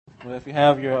Well, if you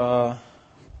have your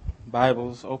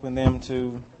Bibles, open them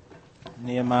to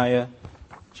Nehemiah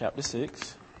chapter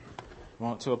 6. I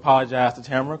want to apologize to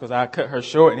Tamara because I cut her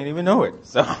short and didn't even know it.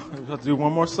 So we'll have to do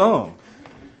one more song.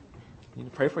 You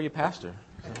need to pray for your pastor.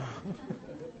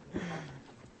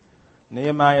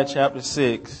 Nehemiah chapter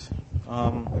 6. We're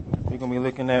going to be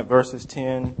looking at verses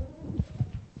 10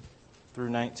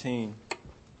 through 19.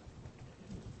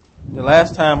 The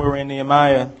last time we were in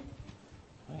Nehemiah,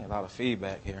 I had a lot of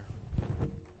feedback here.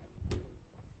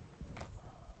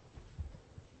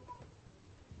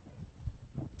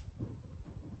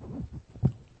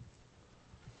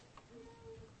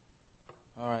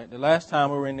 All right, the last time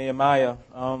we were in Nehemiah,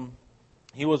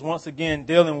 he was once again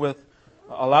dealing with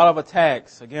a lot of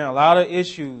attacks. Again, a lot of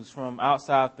issues from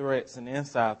outside threats and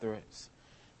inside threats.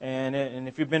 And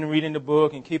if you've been reading the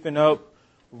book and keeping up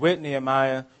with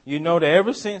Nehemiah, you know that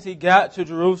ever since he got to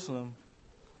Jerusalem,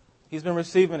 he's been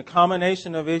receiving a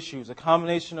combination of issues, a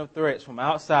combination of threats from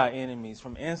outside enemies,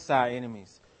 from inside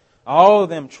enemies. All of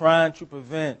them trying to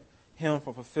prevent him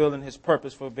from fulfilling his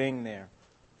purpose for being there,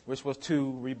 which was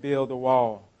to rebuild the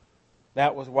wall.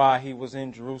 That was why he was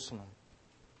in Jerusalem.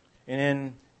 And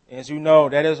then, as you know,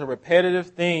 that is a repetitive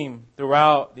theme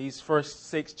throughout these first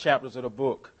 6 chapters of the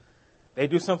book. They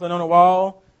do something on the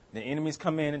wall, the enemies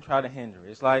come in and try to hinder it.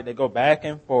 It's like they go back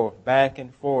and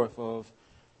forth of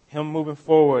him moving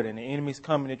forward and the enemies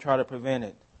coming to try to prevent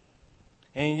it.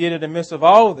 And yet in the midst of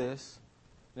all this,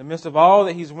 in the midst of all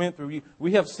that he's went through,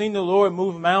 we have seen the Lord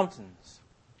move mountains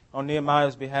on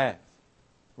Nehemiah's behalf.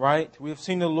 Right? We have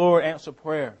seen the Lord answer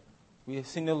prayer. We have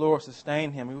seen the Lord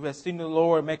sustain him. We have seen the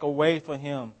Lord make a way for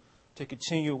him to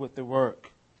continue with the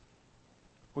work.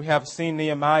 We have seen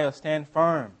Nehemiah stand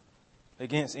firm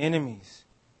against enemies.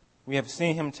 We have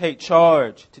seen him take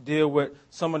charge to deal with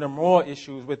some of the moral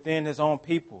issues within his own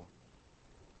people.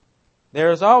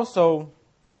 There is also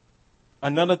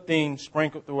another theme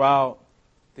sprinkled throughout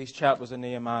these chapters of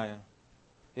Nehemiah.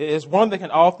 It is one that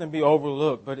can often be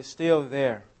overlooked, but it's still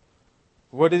there.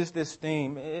 What is this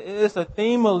theme? It's a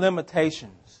theme of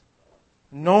limitations,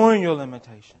 knowing your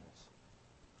limitations,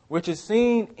 which is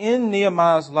seen in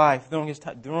Nehemiah's life during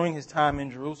his time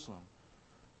in Jerusalem.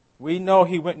 We know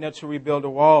he went there to rebuild the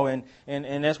wall, and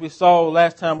as we saw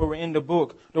last time we were in the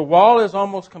book, the wall is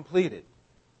almost completed.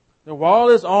 The wall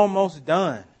is almost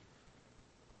done.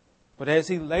 But as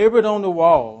he labored on the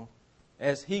wall,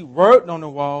 as he worked on the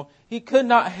wall, he could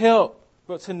not help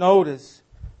but to notice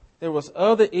there was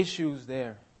other issues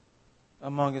there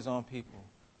among his own people.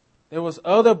 There was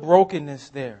other brokenness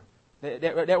there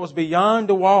that was beyond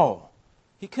the wall.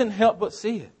 He couldn't help but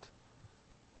see it.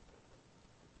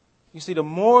 You see, the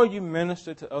more you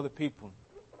minister to other people,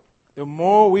 the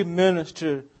more we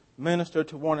minister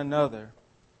to one another,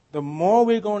 the more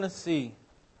we're going to see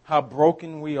how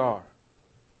broken we are.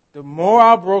 The more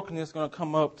our brokenness is going to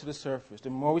come up to the surface.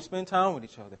 The more we spend time with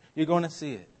each other, you're going to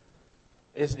see it.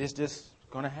 It's just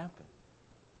going to happen.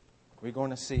 We're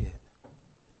going to see it.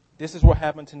 This is what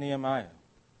happened to Nehemiah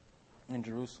in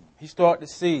Jerusalem. He started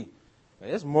to see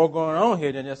there's more going on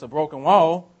here than just a broken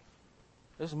wall.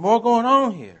 There's more going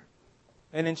on here.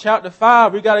 And in chapter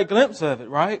 5, we got a glimpse of it,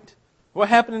 right? What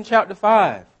happened in chapter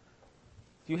 5?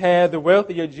 You had the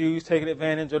wealthier Jews taking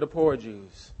advantage of the poor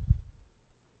Jews.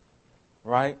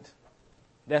 Right?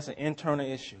 That's an internal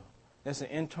issue. That's an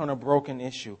internal broken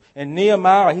issue. And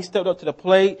Nehemiah, he stepped up to the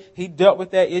plate. He dealt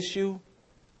with that issue.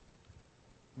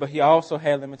 But he also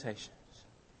had limitations.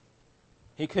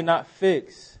 He could not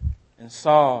fix and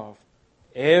solve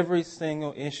every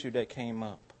single issue that came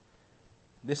up.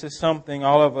 This is something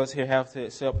all of us here have to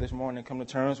accept this morning and come to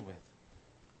terms with.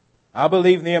 I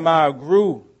believe Nehemiah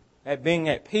grew at being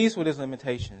at peace with his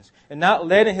limitations and not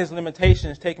letting his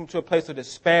limitations take him to a place of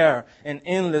despair and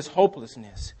endless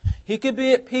hopelessness. He could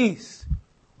be at peace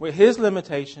with his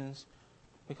limitations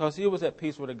because he was at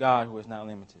peace with a God who is not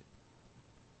limited.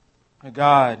 A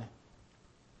God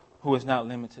who is not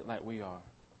limited like we are.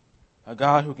 A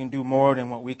God who can do more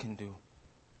than what we can do.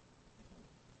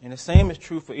 And the same is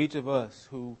true for each of us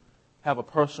who have a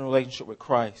personal relationship with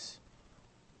Christ.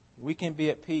 We can be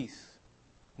at peace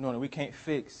knowing that we can't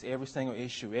fix every single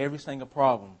issue, every single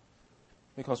problem,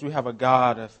 because we have a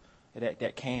God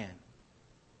that can.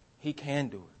 He can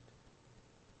do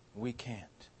it. We can't.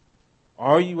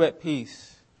 Are you at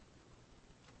peace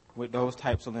with those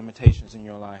types of limitations in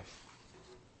your life?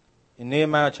 In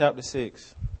Nehemiah chapter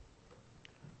 6,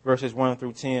 verses 1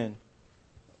 through 10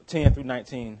 through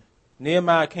 19,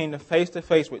 Nehemiah came to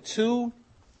face with 2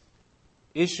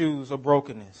 issues of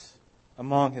brokenness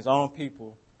among his own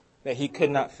people that he could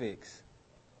not fix.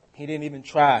 He didn't even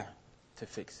try to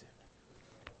fix it.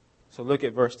 So look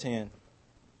at verse 10.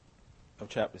 of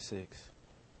chapter 6.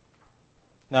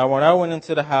 Now when I went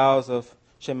into the house of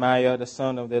Shemaiah, the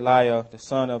son of Deliah, the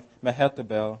son of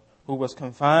Mehetabel, who was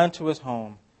confined to his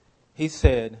home, he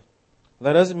said,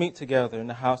 "Let us meet together in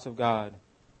the house of God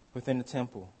within the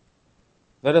temple.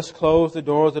 Let us close the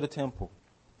doors of the temple,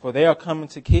 for they are coming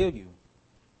to kill you.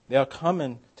 They are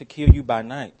coming to kill you by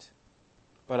night."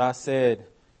 But I said,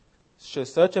 "Should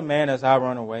such a man as I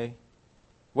run away?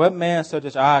 What man such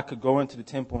as I could go into the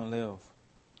temple and live?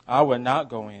 I would not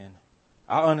go in."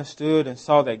 I understood and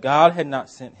saw that God had not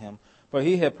sent him, but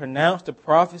he had pronounced a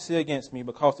prophecy against me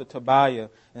because of Tobiah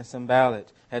and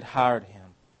Sanballat had hired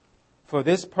him. For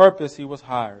this purpose he was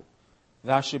hired,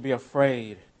 that I should be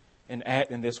afraid and act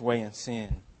in this way in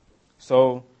sin,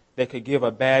 so they could give me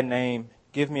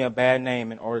a bad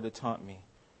name in order to taunt me.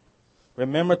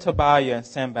 Remember Tobiah and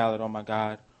Sanballat, O my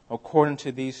God, according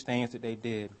to these things that they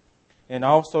did, and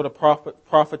also the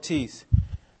prophetess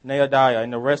Nehemiah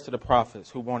and the rest of the prophets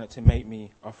who wanted to make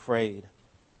me afraid.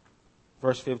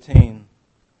 Verse 15.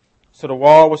 So the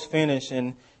wall was finished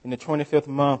in the 25th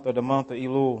month of the month of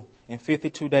Elul, in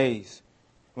 52 days.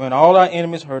 When all our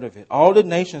enemies heard of it, all the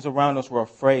nations around us were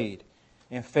afraid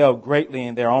and fell greatly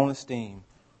in their own esteem,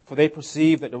 for they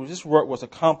perceived that this work was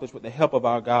accomplished with the help of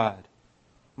our God.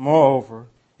 Moreover,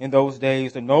 in those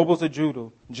days, the nobles of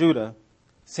Judah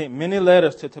sent many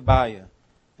letters to Tobiah,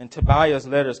 and Tobiah's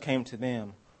letters came to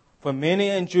them. For many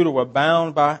in Judah were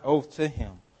bound by oath to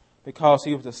him, because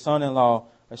he was the son-in-law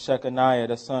of Shechaniah,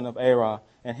 the son of Arah,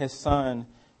 and his son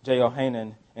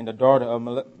Jehohanan, and the daughter of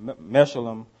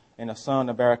Meshullam, and the son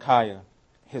of Berechiah,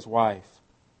 his wife.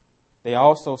 They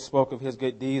also spoke of his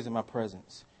good deeds in my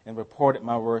presence, and reported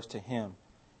my words to him.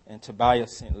 And Tobiah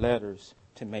sent letters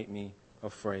to make me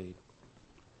afraid.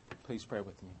 Please pray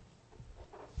with me.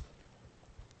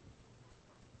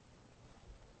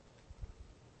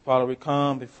 Father, we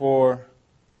come before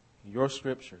your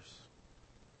scriptures,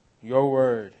 your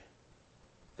word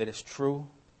that is true,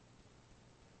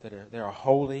 that they are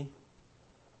holy.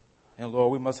 And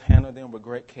Lord, we must handle them with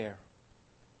great care.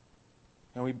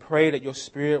 And we pray that your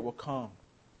Spirit will come,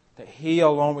 that he,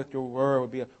 along with your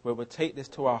word, will take this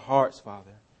to our hearts,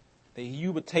 Father. That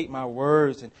you would take my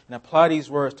words and apply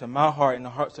these words to my heart and the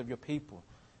hearts of your people.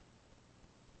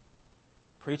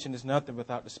 Preaching is nothing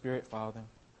without the Spirit, Father.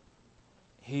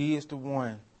 He is the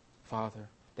one, Father,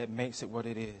 that makes it what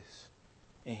it is.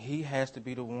 And he has to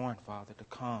be the one, Father, to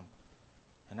come.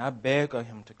 And I beg of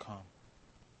him to come,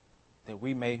 that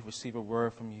we may receive a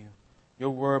word from you.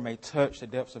 Your word may touch the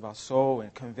depths of our soul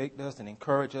and convict us and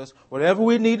encourage us. Whatever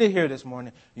we need to hear this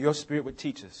morning, your Spirit would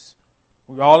teach us.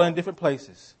 We're all in different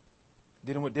places,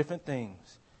 dealing with different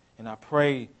things. And I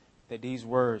pray that these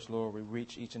words, Lord, will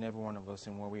reach each and every one of us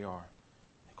in where we are.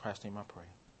 In Christ's name I pray.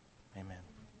 Amen.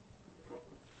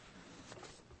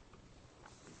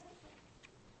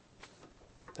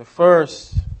 The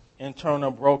first internal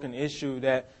broken issue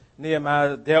that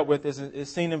Nehemiah dealt with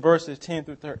is seen in verses 10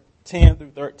 through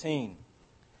 13.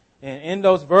 And in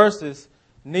those verses,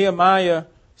 Nehemiah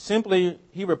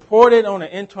he reported on an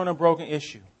internal broken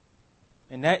issue.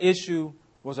 And that issue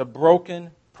was a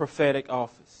broken prophetic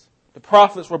office. The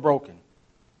prophets were broken.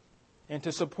 And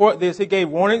to support this, he gave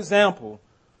one example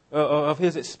of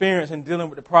his experience in dealing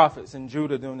with the prophets in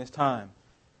Judah during this time.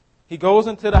 He goes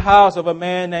into the house of a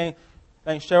man named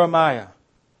Shemaiah.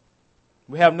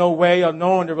 We have no way of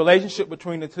knowing the relationship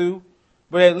between the two,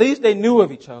 but at least they knew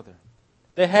of each other.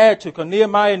 They had to, because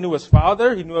Nehemiah knew his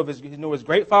father, he knew his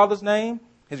great father's name,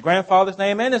 his grandfather's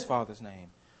name, and his father's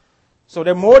name. So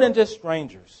they're more than just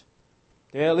strangers.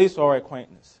 They at least are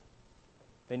acquaintances.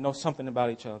 They know something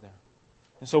about each other.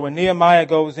 And so when Nehemiah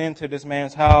goes into this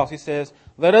man's house, he says,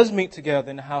 "Let us meet together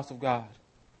in the house of God,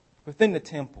 within the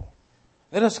temple.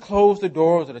 Let us close the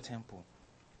doors of the temple.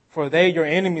 For your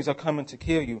enemies, are coming to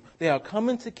kill you. They are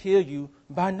coming to kill you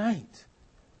by night."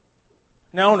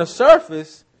 Now, on the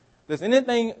surface, does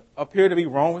anything appear to be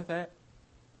wrong with that?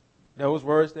 Those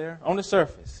words there? On the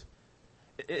surface.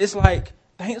 It's like,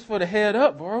 thanks for the head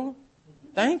up, bro.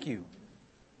 Thank you.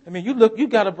 I mean, you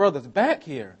got a brother's back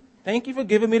here. Thank you for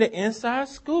giving me the inside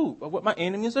scoop of what my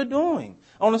enemies are doing.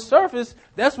 On the surface,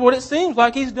 that's what it seems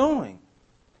like he's doing.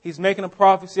 He's making a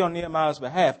prophecy on Nehemiah's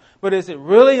behalf. But is it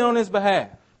really on his behalf?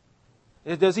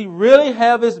 Does he really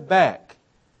have his back?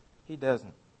 He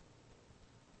doesn't.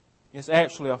 It's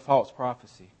actually a false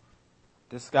prophecy,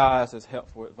 disguised as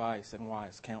helpful advice and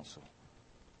wise counsel.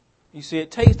 You see,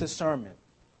 it takes discernment.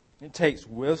 It takes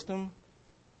wisdom.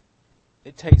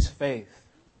 It takes faith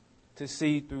to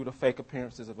see through the fake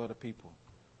appearances of other people.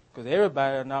 Because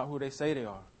everybody are not who they say they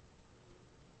are.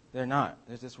 They're not.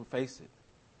 Let's just face it.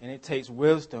 And it takes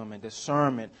wisdom and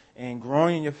discernment and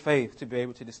growing in your faith to be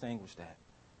able to distinguish that.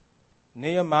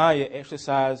 Nehemiah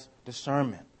exercised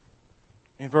discernment.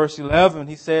 In verse 11,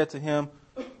 he said to him,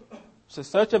 "Should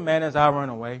such a man as I run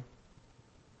away?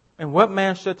 And what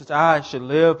man such as I should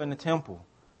live in the temple?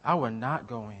 I will not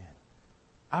go in.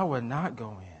 I will not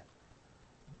go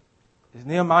in." Is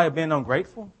Nehemiah being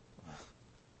ungrateful?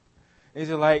 Is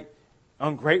it like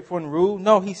ungrateful and rude?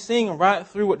 No, he's seeing right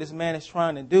through what this man is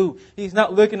trying to do. He's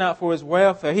not looking out for his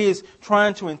welfare. He is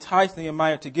trying to entice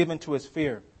Nehemiah to give into his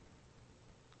fear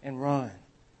and run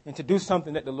and to do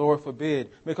something that the Lord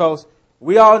forbid. Because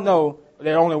we all know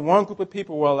that only one group of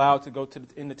people were allowed to go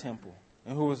in the temple.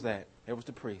 And who was that? It was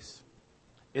the priests.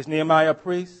 Is Nehemiah a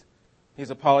priest? He's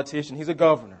a politician. He's a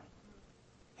governor.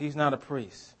 He's not a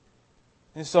priest.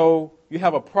 And so you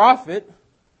have a prophet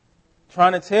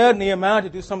trying to tell Nehemiah to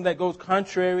do something that goes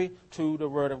contrary to the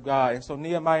Word of God. And so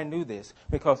Nehemiah knew this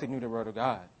because he knew the Word of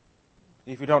God.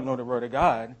 If you don't know the Word of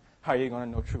God, how are you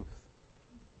going to know truth?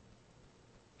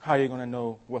 How are you going to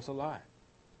know what's a lie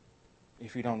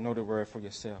if you don't know the Word for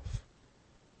yourself?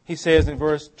 He says in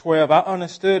verse 12, "I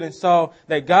understood and saw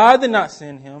that God did not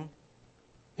send him.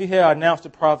 He had announced the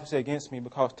prophecy against me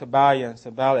because Tobiah and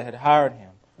Sanballat had hired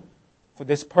him. For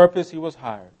this purpose he was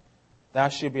hired, that I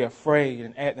should be afraid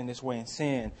and act in this way in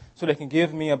sin, so they can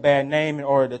give me a bad name in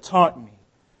order to taunt me."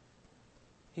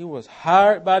 He was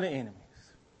hired by the enemies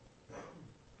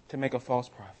to make a false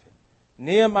prophet.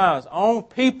 Nehemiah's own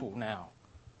people now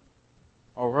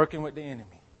are working with the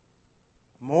enemy.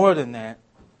 More than that,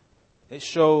 it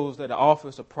shows that the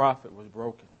office of prophet was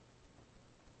broken.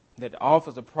 That the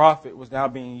office of prophet was now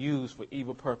being used for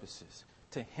evil purposes,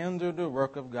 to hinder the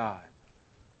work of God.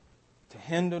 To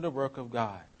hinder the work of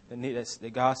God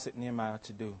that God sent Nehemiah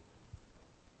to do.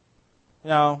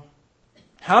 Now,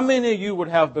 how many of you would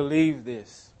have believed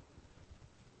this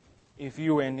if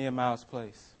you were in Nehemiah's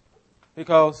place?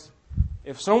 Because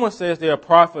if someone says they're a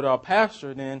prophet or a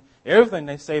pastor, then everything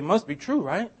they say must be true,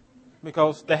 right?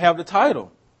 Because they have the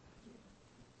title.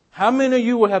 How many of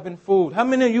you would have been fooled? How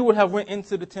many of you would have went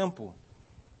into the temple?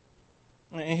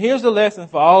 And here's the lesson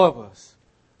for all of us.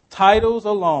 Titles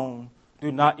alone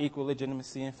do not equal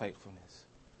legitimacy and faithfulness.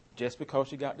 Just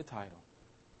because you got the title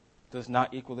does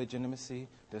not equal legitimacy,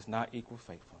 does not equal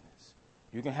faithfulness.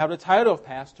 You can have the title of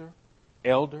pastor,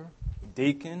 elder,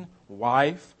 deacon,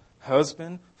 wife,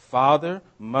 husband, father,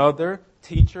 mother,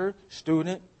 teacher,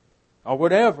 student, or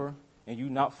whatever, and you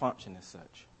not function as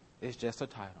such. It's just a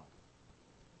title.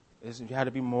 You have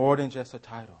to be more than just a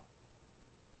title.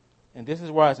 And this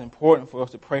is why it's important for us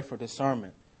to pray for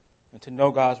discernment and to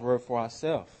know God's word for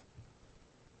ourselves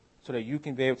so that you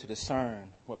can be able to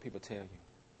discern what people tell you.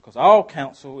 Because all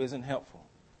counsel isn't helpful.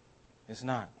 It's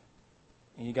not.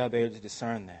 And you got to be able to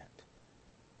discern that.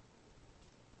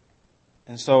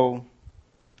 And so,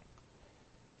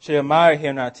 Nehemiah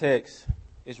here in our text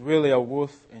is really a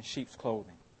wolf in sheep's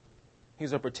clothing.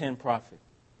 He's a pretend prophet.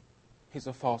 He's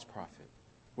a false prophet,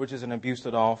 which is an abuse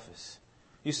of the office.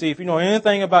 You see, if you know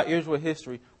anything about Israel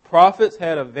history, prophets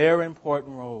had a very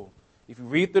important role. If you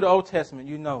read through the Old Testament,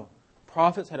 you know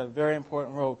prophets had a very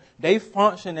important role. They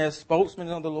functioned as spokesmen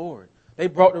of the Lord. They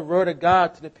brought the word of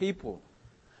God to the people.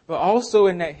 But also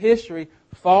in that history,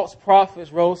 false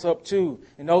prophets rose up too.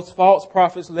 And those false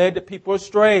prophets led the people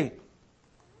astray.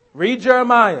 Read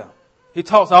Jeremiah. He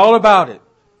talks all about it.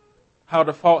 How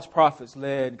the false prophets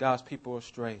led God's people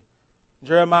astray.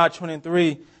 Jeremiah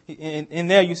 23, in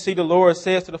there you see the Lord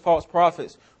says to the false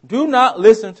prophets, "Do not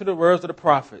listen to the words of the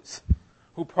prophets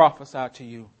who prophesy to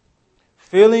you,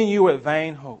 filling you with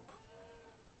vain hope.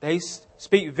 They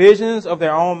speak visions of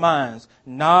their own minds,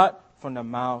 not from the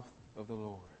mouth of the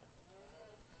Lord.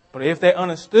 But if they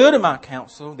understood my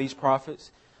counsel, these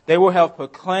prophets, they would have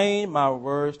proclaimed my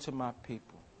words to my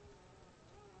people."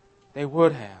 They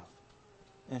would have.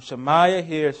 And Shemaiah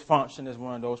here is functioning as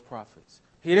one of those prophets.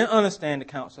 He didn't understand the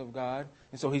counsel of God,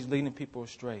 and so he's leading people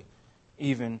astray,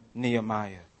 even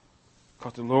Nehemiah.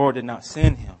 Because the Lord did not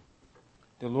send him.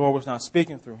 The Lord was not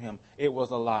speaking through him. It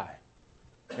was a lie.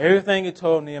 Everything he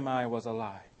told Nehemiah was a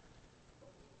lie.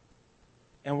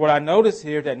 And what I notice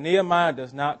here, that Nehemiah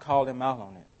does not call him out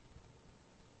on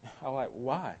it. I'm like,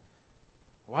 why?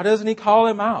 Why doesn't he call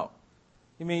him out?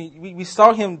 I mean, we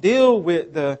saw him deal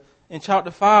with in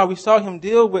chapter 5, we saw him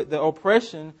deal with the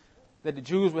oppression that the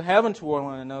Jews were having toward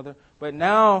one another. But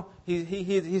now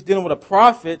he's dealing with a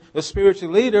prophet, a spiritual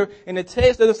leader, and the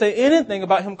text doesn't say anything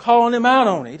about him calling him out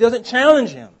on it. He doesn't challenge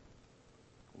him.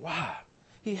 Why?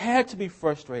 He had to be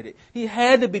frustrated. He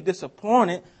had to be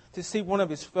disappointed to see one of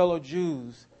his fellow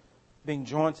Jews being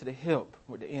joined to the hip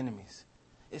with the enemies,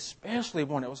 especially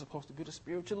one that was supposed to be the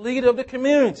spiritual leader of the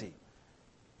community.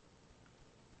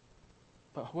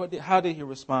 But how did he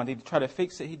respond? Did he try to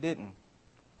fix it? He didn't.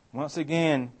 Once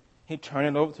again, he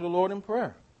turned it over to the Lord in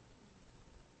prayer.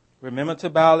 Remember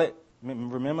Tobiah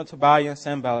and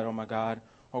Sanballat, oh my God,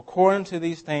 according to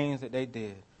these things that they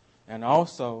did. And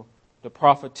also the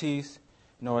prophetess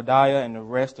Noadiah and the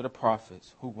rest of the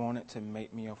prophets who wanted to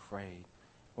make me afraid.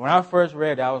 When I first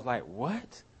read it, I was like,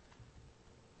 what?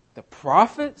 The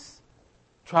prophets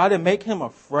try to make him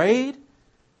afraid?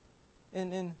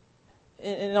 And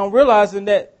I'm realizing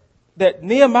that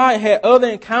Nehemiah had other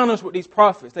encounters with these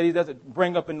prophets that he doesn't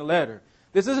bring up in the letter.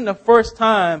 This isn't the first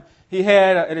time he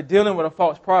had a dealing with a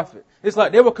false prophet. It's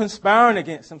like they were conspiring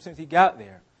against him since he got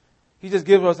there. He just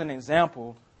gives us an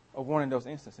example of one of those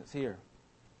instances here.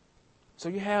 So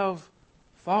you have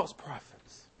false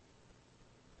prophets,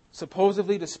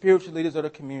 supposedly the spiritual leaders of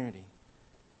the community,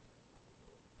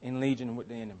 in legion with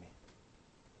the enemy,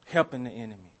 helping the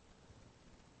enemy.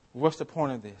 What's the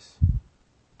point of this?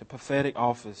 The prophetic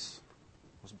office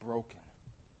was broken,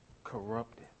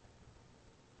 corrupted.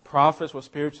 Prophets were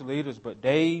spiritual leaders, but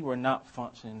they were not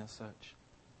functioning as such.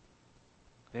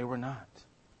 They were not.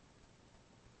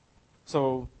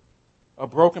 So, a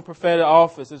broken prophetic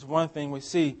office is one thing we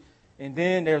see. And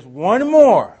then there's one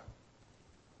more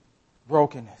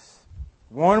brokenness.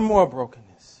 One more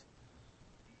brokenness.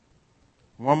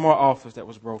 One more office that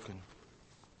was broken.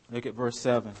 Look at verse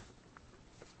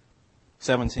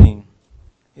 17.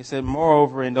 It said,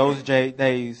 moreover, in those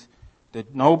days, the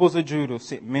nobles of Judah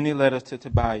sent many letters to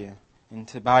Tobiah, and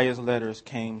Tobiah's letters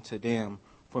came to them.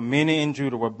 For many in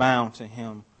Judah were bound to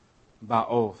him by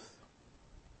oath.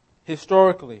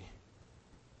 Historically,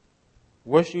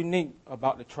 what's unique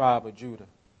about the tribe of Judah?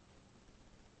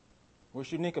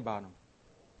 What's unique about them?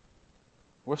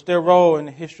 What's their role in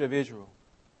the history of Israel?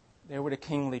 They were the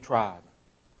kingly tribe.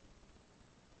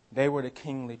 They were the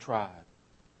kingly tribe.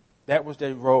 That was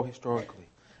their role historically.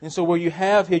 And so what you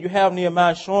have here, you have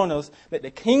Nehemiah showing us that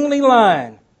the kingly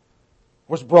line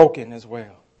was broken as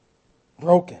well.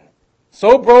 Broken.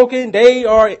 So broken, they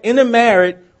are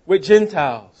intermarried with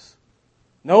Gentiles.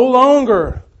 No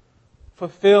longer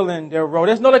fulfilling their role.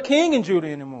 There's not a king in Judah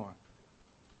anymore.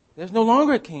 There's no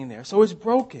longer a king there. So it's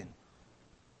broken.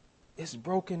 It's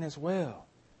broken as well.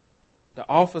 The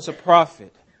office of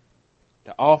prophet,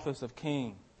 the office of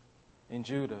king in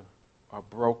Judah are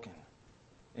broken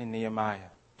in Nehemiah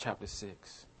chapter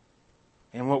 6.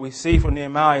 And what we see from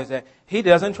Nehemiah is that he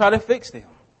doesn't try to fix them.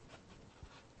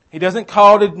 He doesn't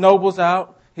call the nobles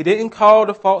out. He didn't call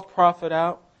the false prophet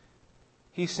out.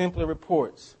 He simply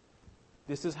reports,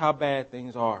 this is how bad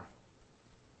things are.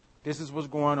 This is what's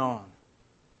going on.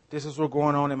 This is what's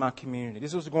going on in my community.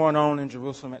 This is what's going on in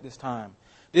Jerusalem at this time.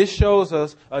 This shows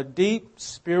us a deep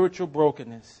spiritual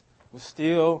brokenness was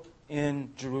still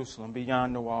in Jerusalem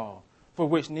beyond the wall, for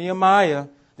which Nehemiah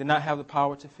did not have the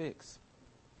power to fix.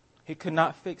 He could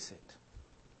not fix it.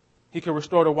 He could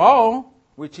restore the wall,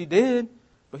 which he did,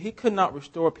 but he could not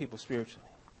restore people spiritually.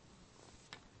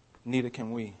 Neither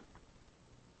can we.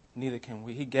 Neither can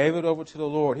we. He gave it over to the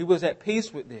Lord. He was at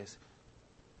peace with this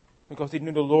because he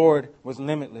knew the Lord was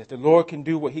limitless. The Lord can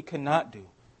do what he could not do.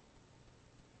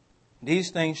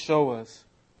 These things show us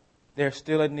there's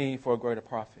still a need for a greater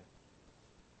prophet.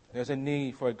 There's a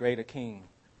need for a greater king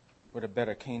with a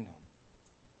better kingdom.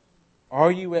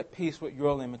 Are you at peace with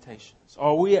your limitations?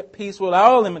 Are we at peace with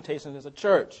our limitations as a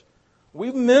church?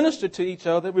 We minister to each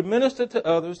other. We minister to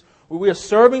others. We are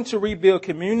serving to rebuild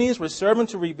communities. We're serving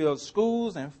to rebuild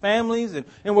schools and families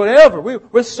and whatever.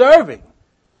 We're serving.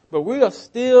 But we are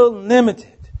still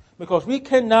limited because we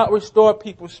cannot restore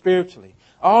people spiritually.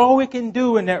 All we can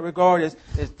do in that regard is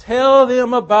tell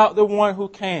them about the one who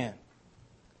can.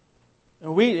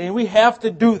 And we have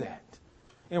to do that.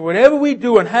 And whatever we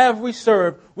do and how we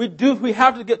serve, we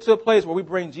have to get to a place where we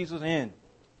bring Jesus in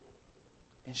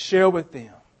and share with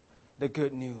them the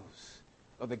good news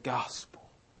of the gospel.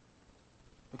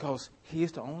 Because he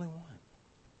is the only one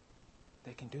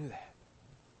that can do that.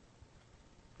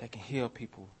 That can heal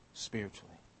people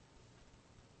spiritually.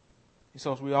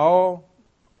 So we all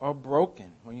are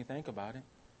broken when you think about it.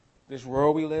 This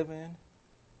world we live in,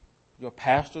 your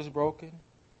pastor's broken.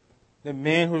 The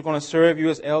men who are going to serve you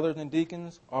as elders and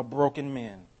deacons are broken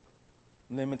men,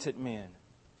 limited men.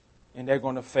 And they're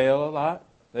going to fail a lot.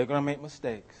 They're going to make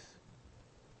mistakes.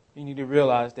 You need to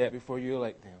realize that before you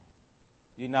elect them.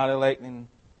 You're not electing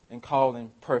and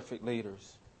calling perfect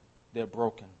leaders. They're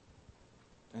broken.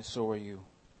 And so are you.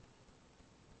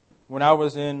 When I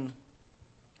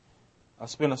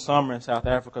spent a summer in South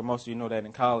Africa. Most of you know that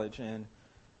in college. And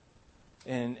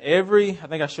I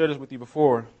think I shared this with you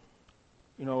before.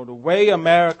 You know, the way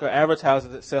America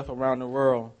advertises itself around the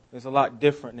world is a lot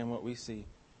different than what we see.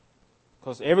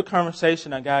 Because every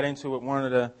conversation I got into with one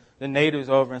of the natives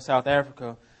over in South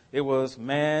Africa, it was,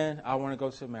 man, I want to go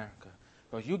to America.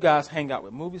 Because you guys hang out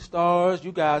with movie stars.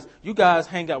 You guys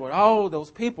hang out with all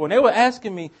those people. And they were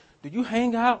asking me, do you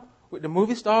hang out with the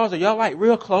movie stars? Are y'all like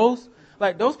real close?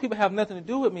 Like, those people have nothing to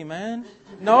do with me, man.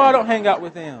 No, I don't hang out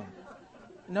with them.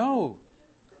 No.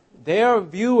 Their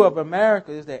view of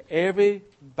America is that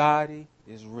everybody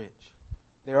is rich.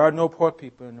 There are no poor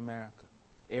people in America.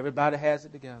 Everybody has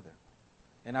it together.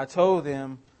 And I told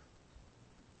them,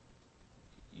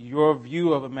 your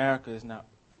view of America is not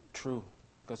true.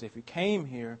 Because if you came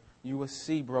here, you would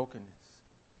see brokenness.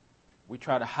 We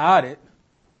try to hide it,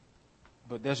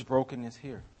 but there's brokenness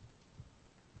here.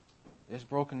 There's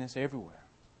brokenness everywhere.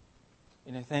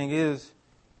 And the thing is,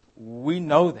 we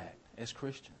know that as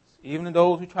Christians. Even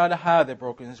those who try to hide their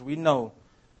brokenness, we know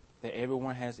that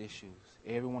everyone has issues.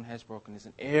 Everyone has brokenness,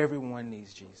 and everyone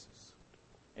needs Jesus.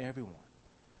 Everyone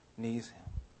needs Him.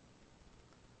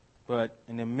 But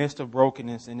in the midst of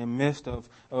brokenness, in the midst of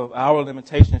our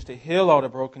limitations to heal all the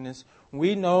brokenness,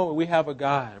 we know we have a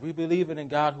God. We believe in a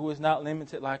God who is not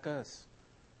limited like us.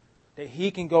 That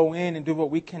He can go in and do what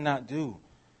we cannot do.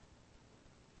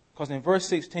 Because in verse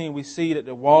 16 we see that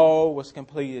the wall was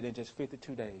completed in just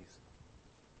 52 days.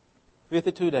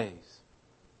 52 days.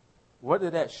 What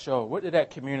did that show? What did that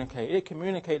communicate? It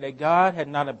communicated that God had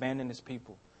not abandoned His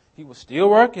people. He was still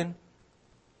working.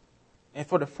 And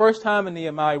for the first time in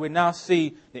Nehemiah, we now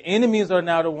see the enemies are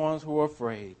now the ones who are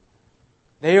afraid.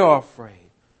 They are afraid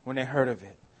when they heard of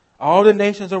it. All the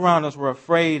nations around us were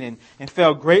afraid and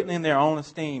fell greatly in their own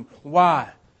esteem. Why?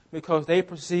 Because they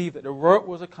perceived that the work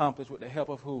was accomplished with the help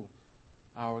of who?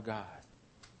 Our God.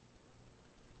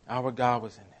 Our God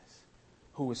was in this.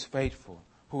 Who is faithful.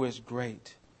 Who is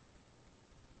great.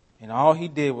 And all He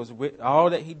did was, all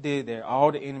that He did there,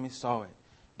 all the enemies saw it.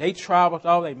 They tried with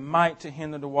all they might to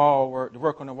hinder the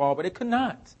work on the wall, but they could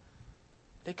not.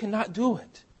 They could not do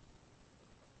it.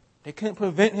 They couldn't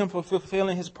prevent Him from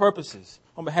fulfilling His purposes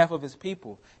on behalf of His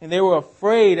people. And they were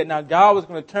afraid that now God was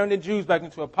going to turn the Jews back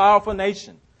into a powerful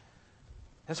nation.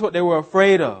 That's what they were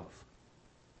afraid of.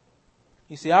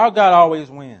 You see, our God always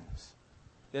wins.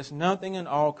 There's nothing in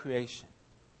all creation,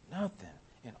 nothing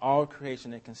in all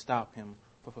creation that can stop Him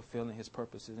from fulfilling His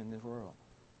purposes in this world.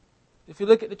 If you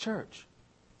look at the church,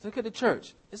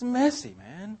 it's messy,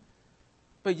 man.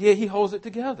 But yet He holds it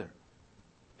together.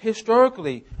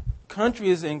 Historically,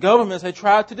 countries and governments had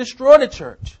tried to destroy the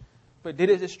church. But did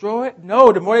it destroy it?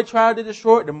 No. The more they tried to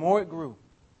destroy it, the more it grew.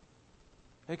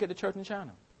 Look at the church in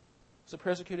China. It's a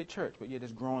persecuted church, but yet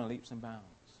it's growing leaps and bounds.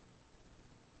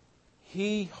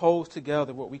 He holds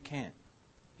together what we can't.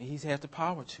 And He has the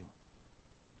power to.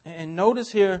 And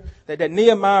notice here that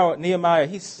Nehemiah,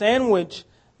 he sandwiched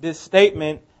this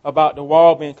statement about the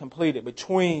wall being completed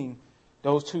between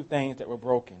those two things that were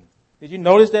broken. Did you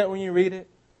notice that when you read it?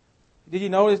 Did you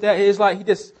notice that? It's like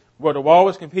the wall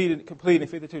was complete in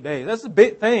 52 days. That's a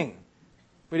big thing.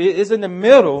 But it is in the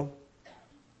middle,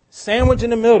 sandwiched in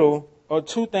the middle, are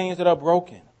two things that are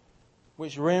broken,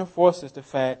 which reinforces the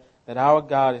fact that our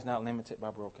God is not limited by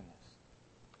brokenness.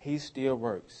 He still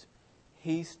works.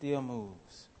 He still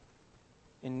moves.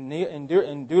 In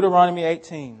Deuteronomy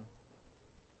 18,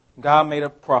 God made a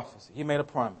prophecy. He made a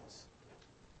promise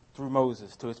through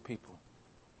Moses to His people.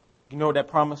 You know what that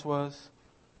promise was?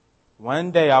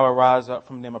 One day I will rise up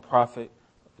from them a prophet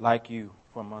like you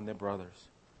from among their brothers.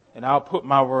 And I'll put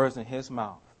my words in his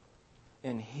mouth.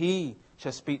 And he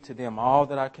shall speak to them all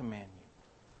that I command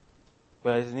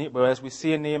you. But as we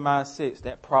see in Nehemiah 6,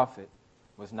 that prophet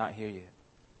was not here yet.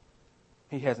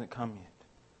 He hasn't come yet.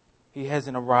 He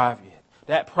hasn't arrived yet.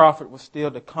 That prophet was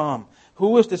still to come.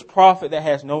 Who is this prophet that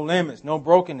has no limits, no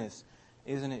brokenness?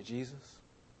 Isn't it Jesus?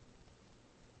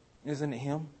 Isn't it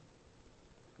Him?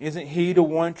 Isn't He the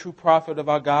one true prophet of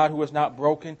our God who is not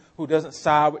broken, who doesn't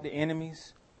side with the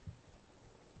enemies?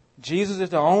 Jesus is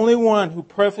the only one who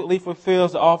perfectly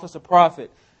fulfills the office of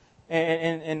prophet.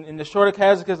 And the Shorter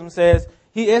Catechism says,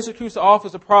 He executes the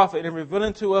office of prophet in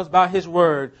revealing to us by His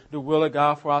word the will of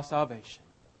God for our salvation.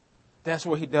 That's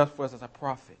what He does for us as a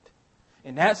prophet.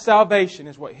 And that salvation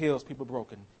is what heals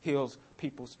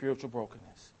people's spiritual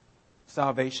brokenness.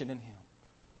 Salvation in Him.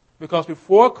 Because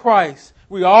before Christ,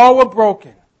 we all were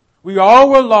broken. We all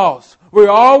were lost. We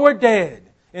all were dead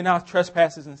in our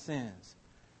trespasses and sins.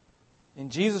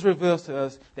 And Jesus reveals to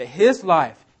us that His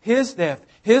life, His death,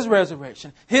 His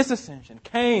resurrection, His ascension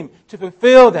came to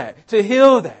fulfill that, to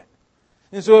heal that.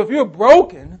 And so if you're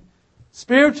broken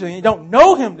spiritually and you don't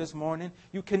know Him this morning,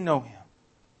 you can know Him.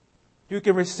 You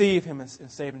can receive Him in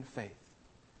saving faith.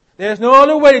 There's no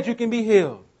other way that you can be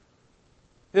healed.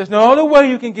 There's no other way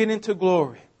you can get into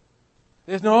glory.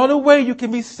 There's no other way you can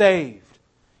be saved.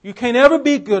 You can't ever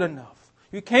be good enough.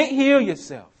 You can't heal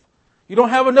yourself. You don't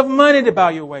have enough money to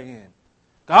buy your way in.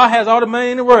 God has all the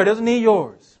money in the world. Doesn't need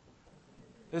yours.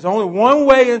 There's only one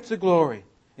way into glory.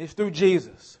 It's through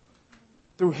Jesus.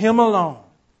 Through Him alone.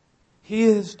 He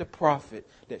is the prophet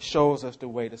that shows us the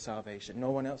way to salvation.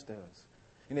 No one else does.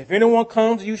 And if anyone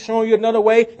comes to you showing you another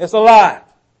way, it's a lie.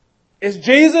 It's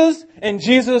Jesus and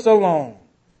Jesus alone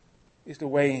is the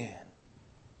way in.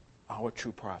 Our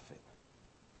true prophet.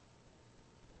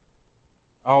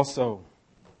 Also,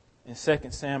 in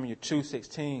 2 Samuel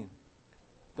 2:16,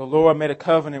 the Lord made a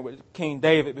covenant with King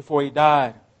David before he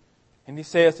died. And He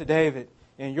says to David,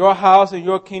 "And your house and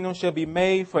your kingdom shall be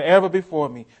made forever before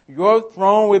me. Your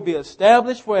throne will be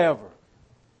established forever."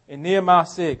 In Nehemiah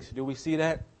 6, do we see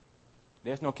that?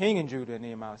 There's no king in Judah in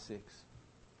Nehemiah 6.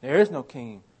 There is no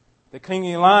king. The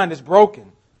kingly line is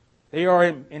broken. They are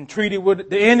in treaty with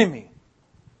the enemy.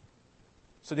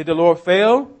 So did the Lord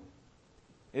fail?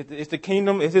 Is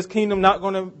His kingdom not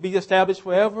going to be established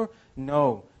forever?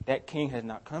 No, that king has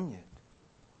not come yet.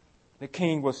 The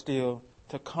king was still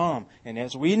to come. And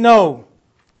as we know,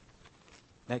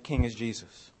 that king is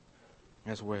Jesus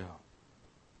as well.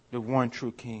 The one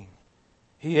true king.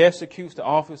 He executes the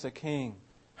office of king.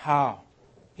 How?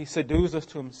 He subdues us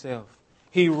to Himself.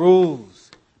 He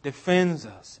rules, defends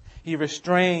us. He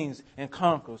restrains and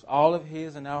conquers all of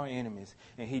His and our enemies.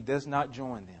 And He does not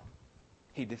join them.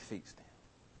 He defeats them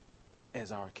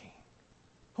as our king.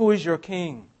 Who is your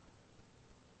king?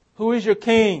 Who is your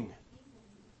king?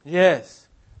 Yes.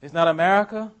 It's not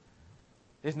America.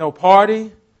 It's no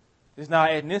party. It's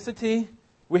not ethnicity.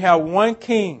 We have one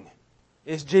king.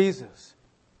 It's Jesus.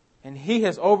 And He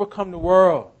has overcome the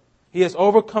world. He has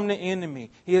overcome the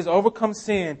enemy. He has overcome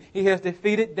sin. He has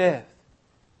defeated death.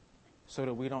 So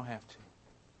that we don't have to.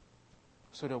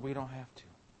 So that we don't have to.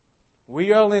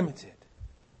 We are limited.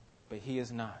 But He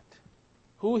is not.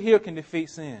 Who here can defeat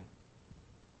sin?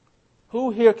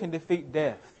 Who here can defeat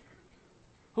death?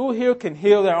 Who here can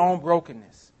heal their own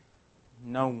brokenness?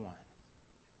 No one.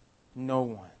 No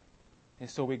one. And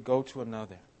so we go to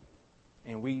another.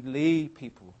 And we lead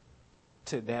people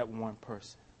to that one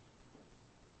person.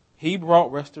 He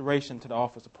brought restoration to the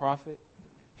office of prophet.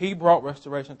 He brought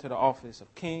restoration to the office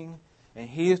of king. And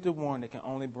He is the one that can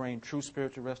only bring true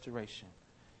spiritual restoration.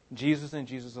 Jesus and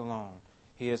Jesus alone.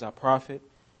 He is our prophet.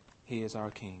 He is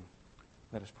our king.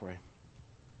 Let us pray.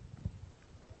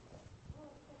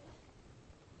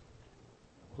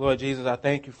 Lord Jesus, I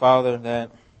thank You, Father,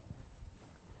 that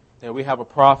we have a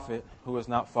prophet who is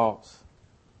not false.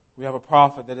 We have a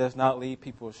prophet that does not lead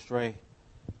people astray.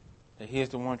 That He is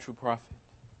the one true prophet.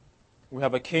 We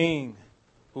have a king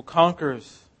who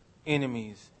conquers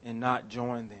enemies and not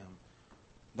join them.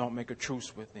 Don't make a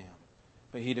truce with them.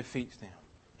 But He defeats them.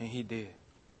 And He did.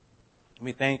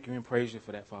 We thank You and praise You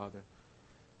for that, Father.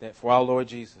 That for our Lord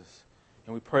Jesus.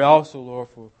 And we pray also, Lord,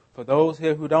 for those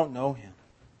here who don't know Him.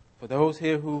 For those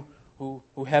here who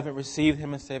haven't received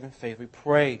Him in saving faith. We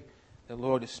pray that,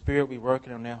 Lord, the Spirit be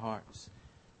working on their hearts.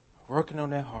 Working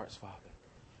on their hearts, Father.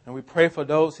 And we pray for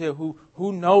those here who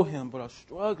know Him but are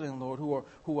struggling, Lord,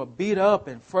 who are beat up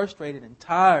and frustrated and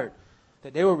tired,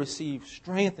 that they will receive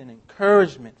strength and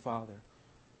encouragement, Father.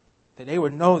 That they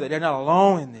would know that they're not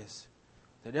alone in this.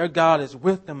 That their God is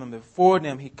with them and before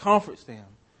them. He comforts them.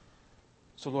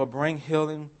 So, Lord, bring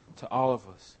healing to all of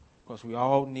us. Because we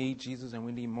all need Jesus and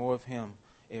we need more of Him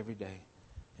every day.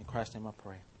 In Christ's name I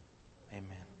pray.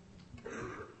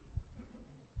 Amen.